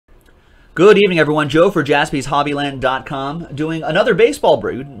Good evening, everyone. Joe for JaspysHobbyland.com doing another baseball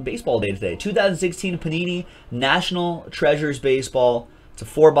day today. 2016 Panini National Treasures Baseball. It's a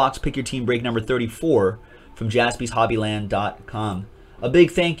 4-box pick your team break number 34 from JaspysHobbyland.com. A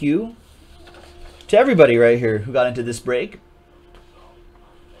big thank you to everybody right here who got into this break.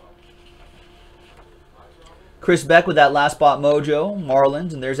 Chris Beck with that last spot mojo,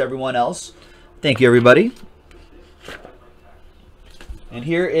 Marlins, and there's everyone else. Thank you, everybody. And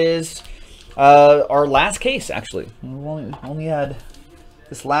here is our last case, actually. We only had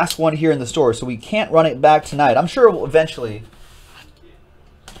this last one here in the store, so we can't run it back tonight. I'm sure eventually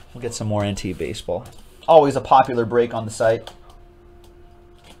we'll get some more NT baseball. Always a popular break on the site.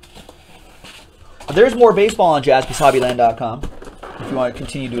 But there's more baseball on JaspysHobbyland.com if you want to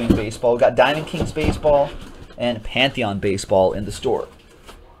continue doing baseball. We've got Diamond Kings baseball and Pantheon baseball in the store.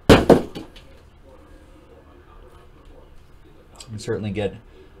 You can certainly get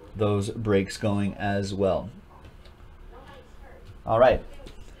those breaks going as well. All right.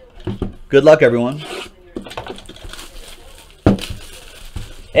 Good luck, everyone.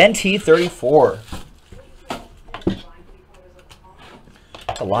 NT 34.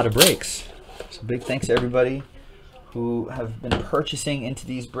 A lot of breaks. So big thanks to everybody who have been purchasing into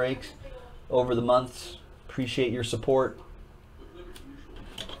these breaks over the months. Appreciate your support.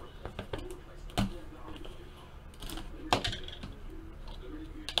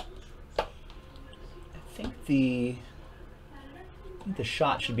 I think the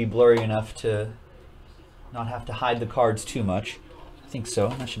shot should be blurry enough to not have to hide the cards too much. I think so.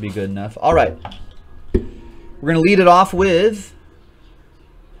 That should be good enough. All right. We're going to lead it off with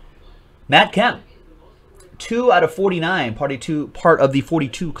Matt Kemp. 2 out of 49, part of the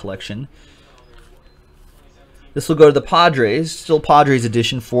 42 collection. This will go to the Padres. Still Padres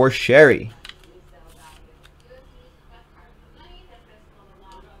edition for Sherry.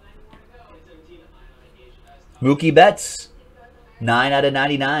 Mookie Betts, 9 out of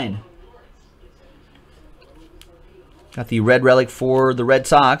 99. Got the red relic for the Red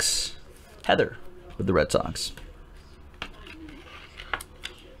Sox. Heather with the Red Sox.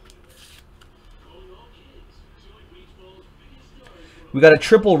 We got a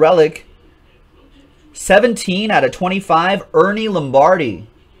triple relic. 17 out of 25, Ernie Lombardi.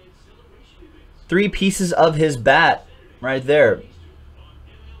 3 pieces of his bat right there.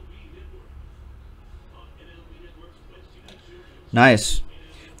 Nice.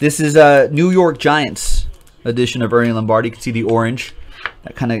 This is a New York Giants edition of Ernie Lombardi. You can see the orange.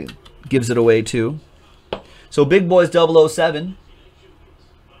 That kind of gives it away too. So Big Boys 007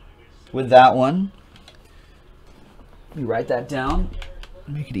 with that one. Let me write that down.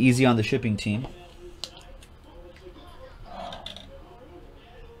 Make it easy on the shipping team.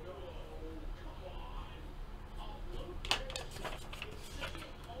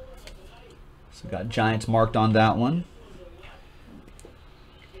 So got Giants marked on that one.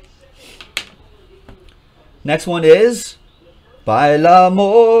 Next one is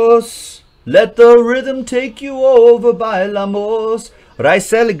Bailamos. Let the rhythm take you over. Bailamos.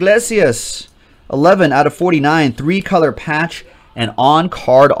 Raisel Iglesias. 11 out of 49. 3-color patch and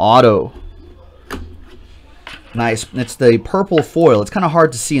on-card auto. Nice. It's the purple foil. It's kind of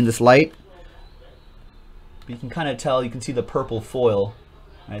hard to see in this light. But you can kind of tell. You can see the purple foil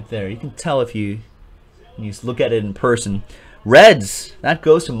right there. You can tell if you look at it in person. Reds. That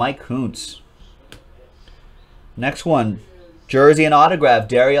goes to Mike Kuntz. Next one, jersey and autograph,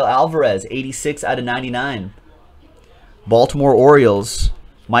 Dariel Alvarez, 86 out of 99. Baltimore Orioles,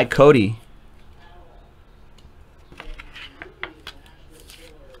 Mike Cody.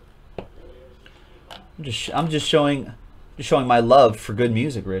 I'm just showing my love for good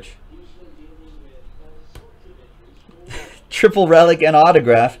music, Rich. Triple relic and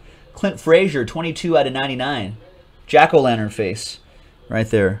autograph, Clint Frazier, 22 out of 99. Jack-o'-lantern face, right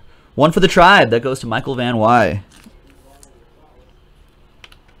there. One for the Tribe. That goes to Michael Van Wy.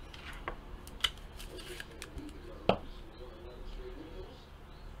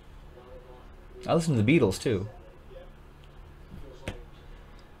 I listen to the Beatles, too.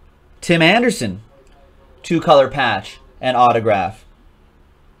 Tim Anderson. 2-color patch and autograph.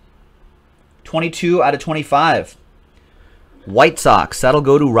 22 out of 25. White Sox. That'll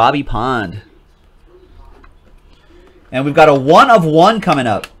go to Robbie Pond. And we've got a 1 of 1 coming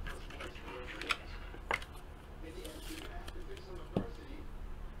up.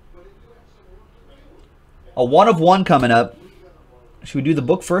 A 1 of 1 coming up. Should we do the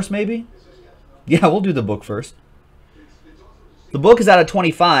book first, maybe? Yeah, we'll do the book first. The book is out of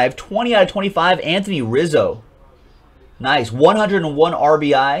 25. 20 out of 25, Anthony Rizzo. Nice. 101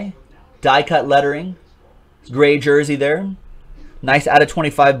 RBI. Die-cut lettering. Gray jersey there. Nice out of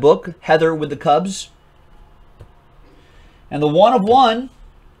 25 book. Heather with the Cubs. And the 1 of 1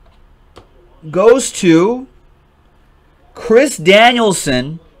 goes to Chris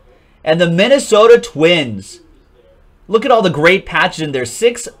Danielson and the Minnesota Twins. Look at all the great patches in there.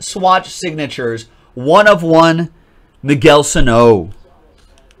 6 swatch signatures. 1 of 1, Miguel Sano.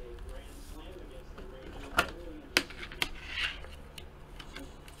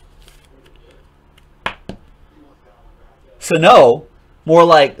 Sano, more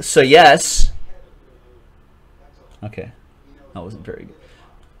like so yes. Okay, that wasn't very good.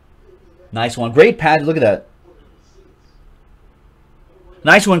 Nice one. Great patch. Look at that.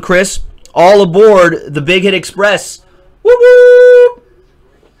 Nice one, Chris. All aboard the Big Hit Express. Woo woo!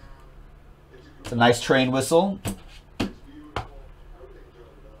 It's a nice train whistle.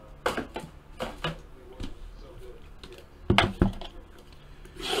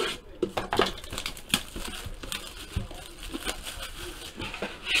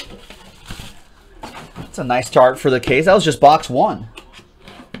 It's a nice start for the case. That was just box 1.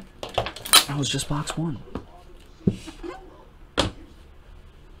 That was just box 1.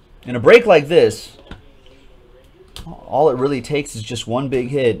 In a break like this, all it really takes is just one big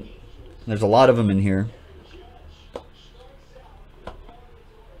hit. And there's a lot of them in here.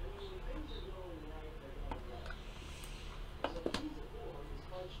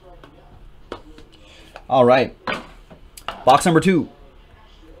 All right. Box number 2.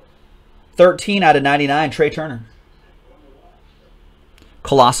 13 out of 99, Trey Turner.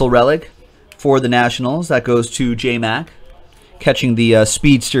 Colossal Relic for the Nationals. That goes to J-Mac. Catching the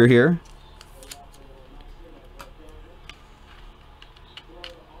speedster here.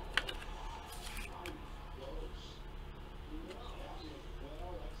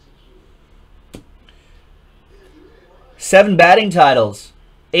 Seven batting titles.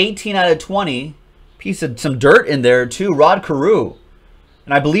 18 out of 20. Piece of some dirt in there too. Rod Carew.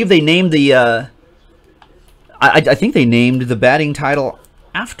 And I believe they named the I think they named the batting title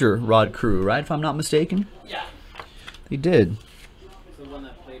after Rod Carew, right? If I'm not mistaken. Yeah. They did. The one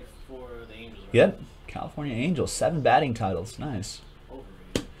that played for the Angels. Right? Yep. California Angels. 7 batting titles. Nice.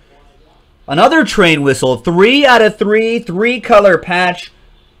 Another train whistle. 3 out of 3. 3-color patch.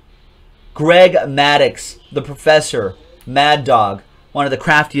 Greg Maddux, the professor. Mad Dog. One of the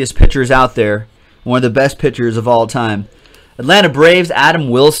craftiest pitchers out there. One of the best pitchers of all time. Atlanta Braves, Adam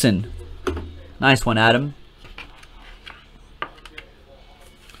Wilson. Nice one, Adam.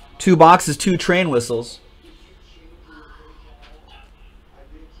 2 boxes, 2 train whistles.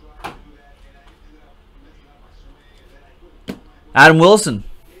 Adam Wilson.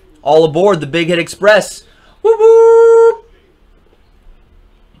 All aboard the Big Hit Express. Woo woo!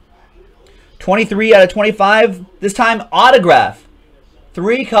 23 out of 25. This time, autograph.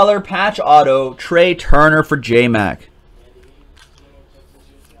 3-color patch auto. Trey Turner for J-Mac.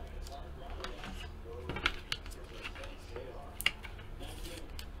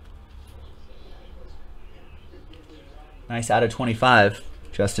 Nice out of 25,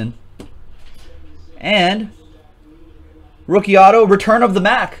 Justin. And rookie auto, return of the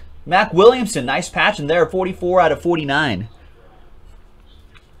Mac. Mac Williamson, nice patch in there, 44 out of 49.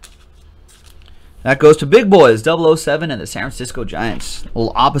 That goes to Big Boys, 007 and the San Francisco Giants. A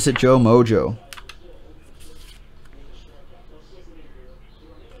little opposite Joe Mojo.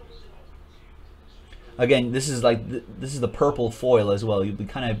 Again, this is like this is the purple foil as well. You'll be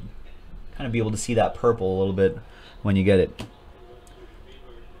kind of be able to see that purple a little bit when you get it.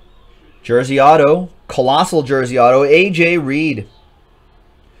 Jersey auto, colossal jersey auto, AJ Reed.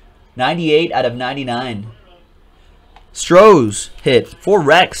 98 out of 99. Strohs hit for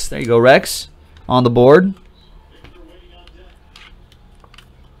Rex. There you go, Rex. On the board.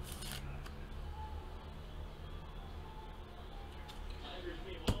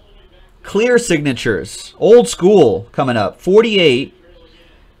 Clear signatures. Old school coming up. 48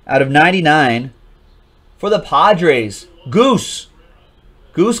 out of 99 for the Padres. Goose.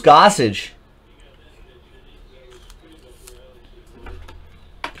 Goose Gossage.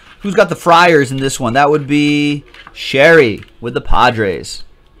 Who's got the Friars in this one? That would be Sherry with the Padres.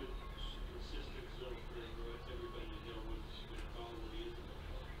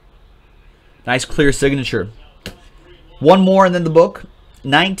 Nice clear signature. One more and then the book.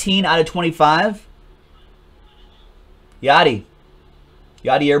 19 out of 25. Yadier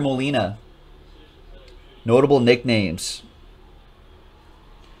Molina. Notable nicknames.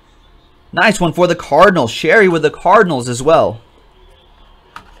 Nice one for the Cardinals. Sherry with the Cardinals as well.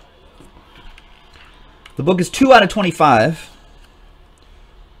 The book is 2 out of 25.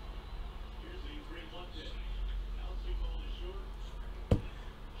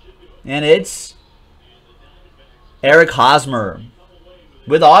 And it's Eric Hosmer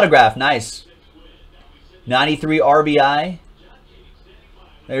with autograph. Nice. 93 RBI.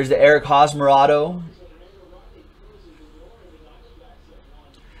 There's the Eric Hosmer auto.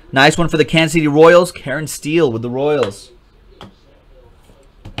 Nice one for the Kansas City Royals. Karen Steele with the Royals.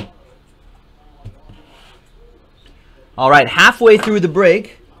 All right, halfway through the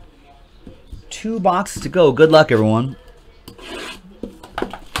break. 2 boxes to go. Good luck, everyone.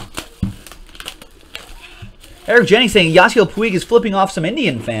 Eric Jennings saying Yasiel Puig is flipping off some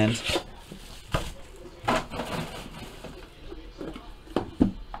Indian fans.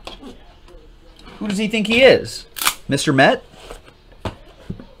 Who does he think he is? Mr. Met?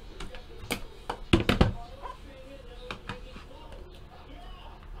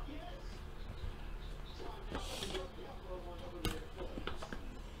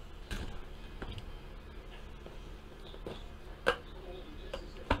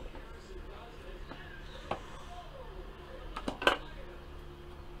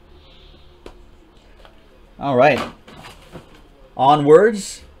 All right.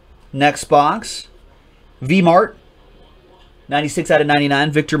 Onwards. Next box. V-Mart. 96 out of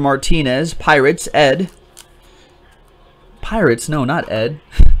 99. Victor Martinez. Pirates. Ed. Pirates? No, not Ed.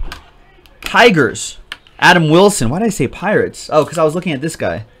 Tigers. Adam Wilson. Why did I say Pirates? Oh, because I was looking at this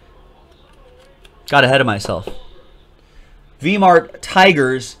guy. Got ahead of myself. V-Mart.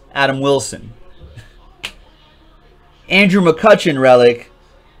 Tigers. Adam Wilson. Andrew McCutchen relic.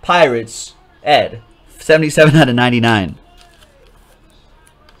 Pirates. Ed. 77 out of 99.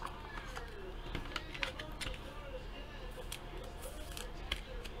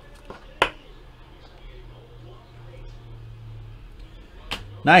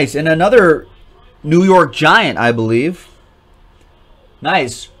 Nice. And another New York Giant, I believe.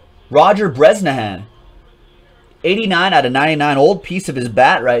 Nice. Roger Bresnahan. 89 out of 99. Old piece of his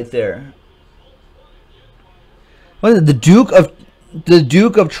bat right there. What is it? The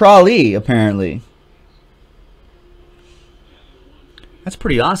Duke of Trolley, apparently. That's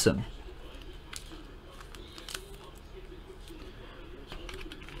pretty awesome.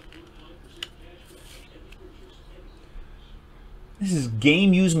 This is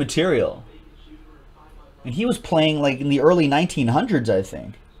game used material. And he was playing like in the early 1900s, I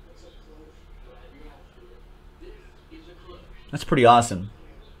think. That's pretty awesome.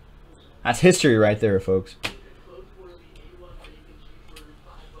 That's history right there, folks.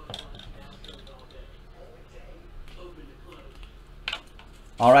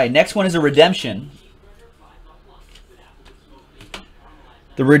 All right, next one is a redemption.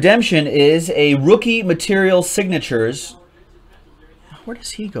 The redemption is a rookie material signatures. Where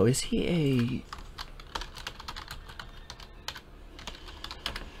does he go? Is he a...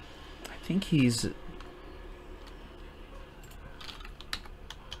 I think he's...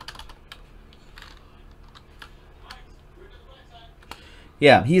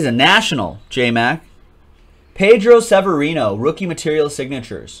 Yeah, he's a national, J-Mac. Pedro Severino, rookie material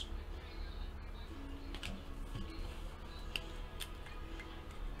signatures.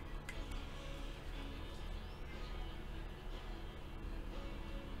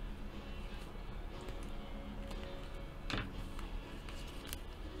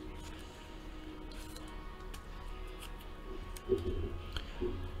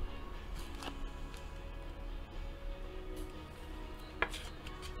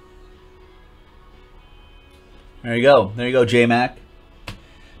 There you go. There you go, J-Mac.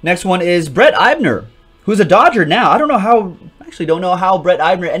 Next one is Brett Eibner, who's a Dodger now. I don't know how, actually don't know how Brett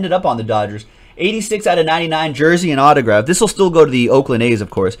Eibner ended up on the Dodgers. 86 out of 99 jersey and autograph. This will still go to the Oakland A's, of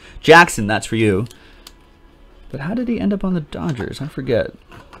course. Jackson, that's for you. But how did he end up on the Dodgers? I forget.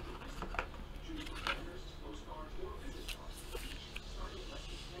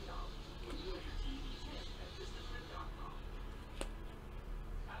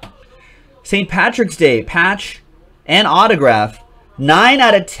 St. Patrick's Day patch and autograph. 9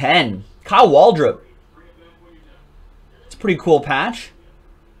 out of 10. Kyle Waldrop. It's a pretty cool patch.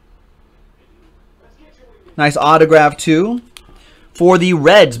 Nice autograph, too. For the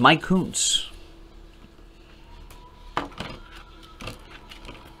Reds, Mike Kuntz.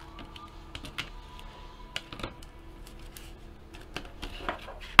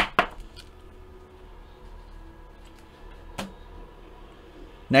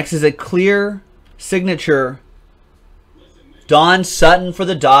 Next is a clear signature. Don Sutton for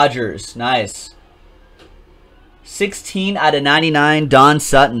the Dodgers. Nice. 16 out of 99, Don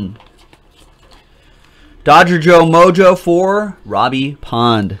Sutton. Dodger Joe Mojo for Robbie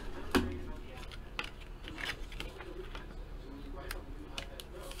Pond.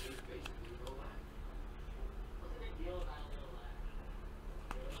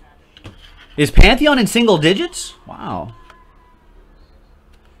 Is Pantheon in single digits? Wow.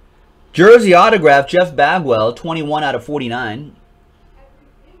 Jersey autograph, Jeff Bagwell, 21 out of 49.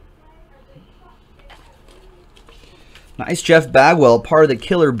 Nice Jeff Bagwell, part of the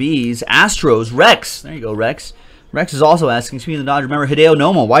Killer Bees. Astros, Rex. There you go, Rex. Rex is also asking, speaking of the Dodgers, remember Hideo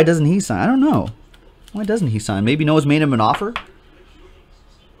Nomo. Why doesn't he sign? I don't know. Why doesn't he sign? Maybe Noah's made him an offer?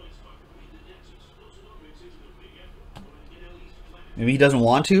 Maybe he doesn't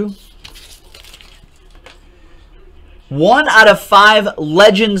want to? 1 out of 5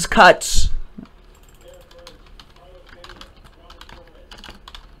 Legends cuts.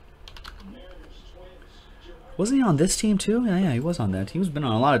 Wasn't he on this team too? Yeah, he was on that team. He's been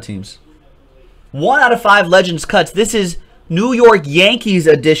on a lot of teams. 1 out of 5 Legends cuts. This is New York Yankees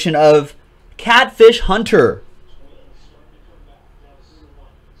edition of Catfish Hunter.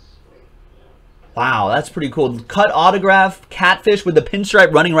 Wow, that's pretty cool. Cut autograph, Catfish with the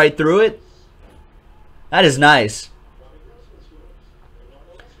pinstripe running right through it. That is nice.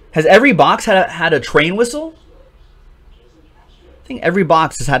 Has every box had a train whistle? I think every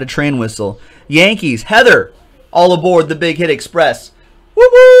box has had a train whistle. Yankees, Heather, all aboard the Big Hit Express.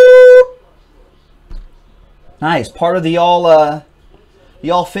 Woo-woo! Nice, part of the all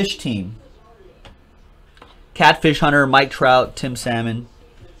fish team. Catfish Hunter, Mike Trout, Tim Salmon,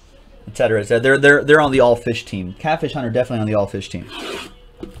 etc. They're on the all fish team. Catfish Hunter definitely on the all fish team.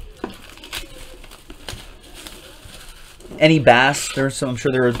 Any Bass? I'm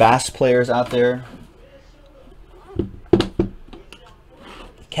sure there are Bass players out there.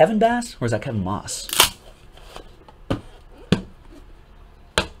 Kevin Bass? Or is that Kevin Moss?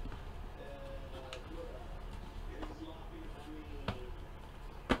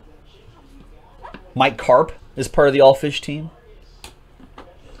 Mike Carp is part of the all fish team.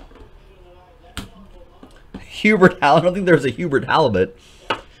 Hubert Halibut. I don't think there's a Hubert Halibut.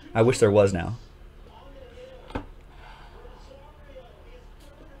 I wish there was now.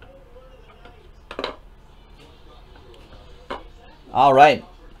 All right.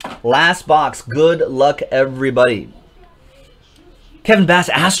 Last box. Good luck, everybody. Kevin Bass,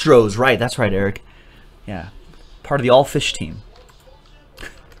 Astros. Right. That's right, Eric. Yeah. Part of the all fish team.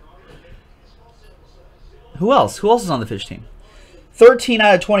 Who else? Who else is on the fish team? 13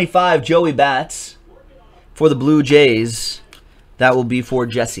 out of 25, Joey Bats. For the Blue Jays, that will be for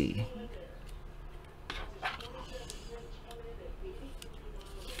Jesse.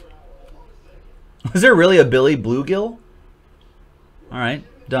 Was there really a Billy Bluegill? All right,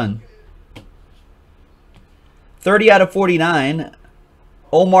 done. 30 out of 49,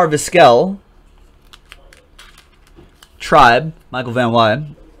 Omar Vizquel. Tribe, Michael Van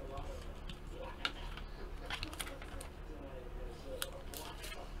Wyde.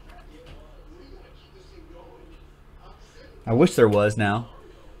 I wish there was now.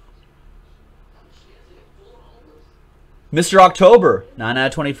 Mr. October, 9 out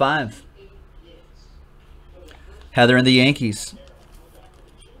of 25. Heather and the Yankees.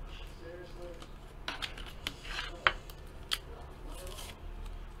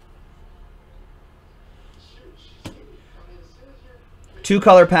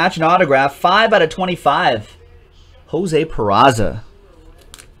 Two-color patch and autograph, 5 out of 25. Jose Peraza.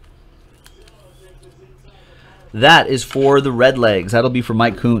 That is for the Redlegs. That'll be for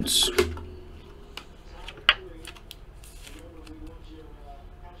Mike Kuntz.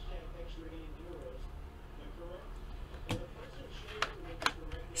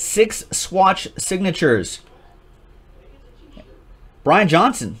 Six swatch signatures. Brian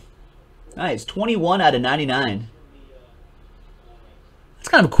Johnson. Nice. 21 out of 99. That's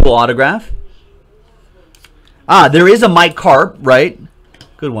kind of a cool autograph. Ah, there is a Mike Carp, right?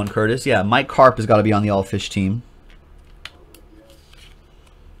 Good one, Curtis. Yeah, Mike Carp has got to be on the all fish team.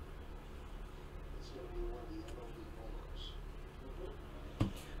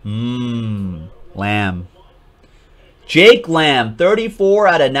 Lamb. Jake Lamb, 34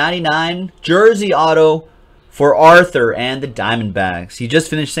 out of 99. Jersey auto for Arthur and the Diamondbacks. He just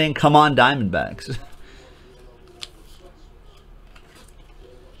finished saying, come on, Diamondbacks.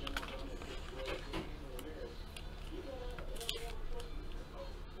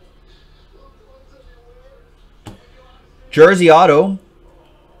 Jersey auto,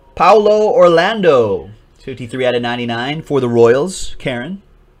 Paulo Orlando, 53 out of 99 for the Royals, Karen.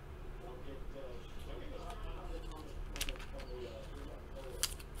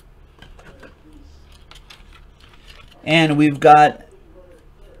 And we've got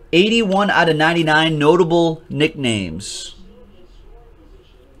 81 out of 99 notable nicknames.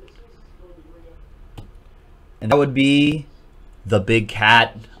 And that would be the Big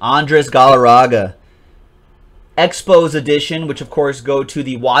Cat, Andres Galarraga. Expos edition, which of course go to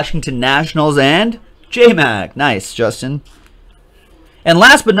the Washington Nationals and J-Mac. Nice, Justin. And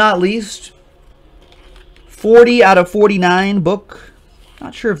last but not least, 40 out of 49 book.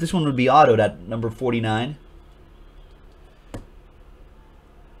 Not sure if this one would be autoed at number 49.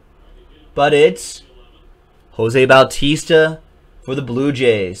 But it's Jose Bautista for the Blue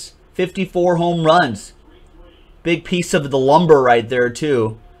Jays. 54 home runs. Big piece of the lumber right there,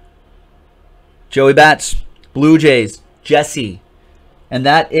 too. Joey Bats, Blue Jays, Jesse. And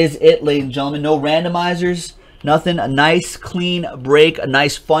that is it, ladies and gentlemen. No randomizers, nothing. A nice, clean break, a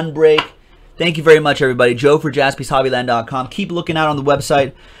nice, fun break. Thank you very much, everybody. Joe for JaspysHobbyland.com. Keep looking out on the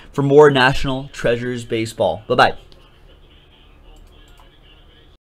website for more National Treasures Baseball. Bye-bye.